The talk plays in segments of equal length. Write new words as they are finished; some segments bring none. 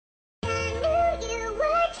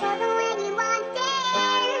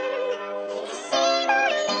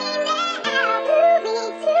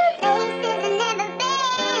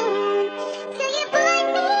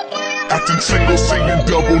single, seeing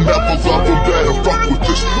double, never love them, better fuck with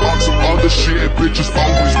this. On some other shit, bitches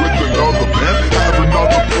always with another man. Have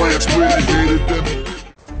another plan, split it, hit it,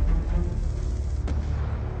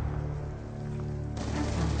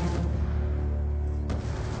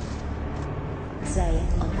 then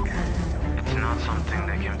it's not something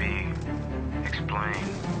that can be explained.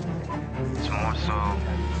 It's more so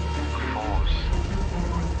a force.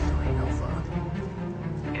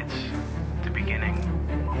 It's the beginning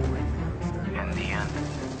and the end.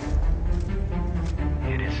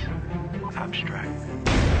 It is abstract.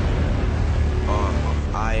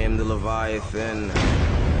 I am the Leviathan.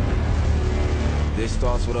 This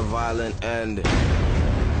starts with a violent end.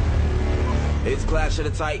 It's Clash of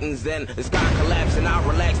the Titans, then the sky collapse and I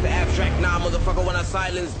relax the abstract. Nah, motherfucker, when I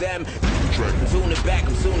silence them, I'm tune it back,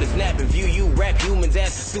 I'm soon to snap and view you rap humans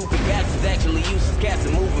as stupid bastards. Actually useless cats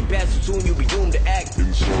and moving past you soon, you'll be doomed to act.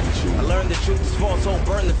 I learned the truth is false, so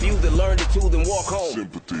burn the few that learned it too, then walk home.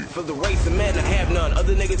 sympathy. For the race of men, I have none.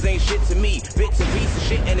 Other niggas ain't shit to me. Bits and pieces of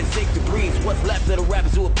shit and it's 6 degrees. What's left of the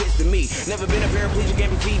rappers who are pissed at me? Never been a paraplegic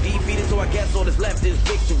amputee defeated, so I guess all that's left is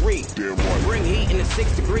victory. Damn right. Bring heat in the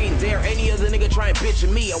 6 degrees. Dare any other nigga try and bitch at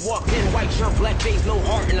me. I walked in, white shirt, black face, no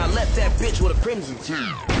heart, and I left that bitch with a crimson tear.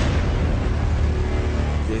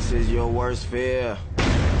 This is your worst fear.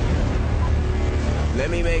 Let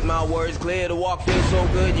me make my words clear. The walk feels so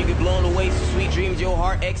good, you get blown away. So sweet dreams, your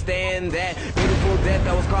heart extend. That beautiful death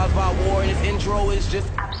that was caused by war. And this intro is just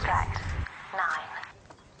abstract.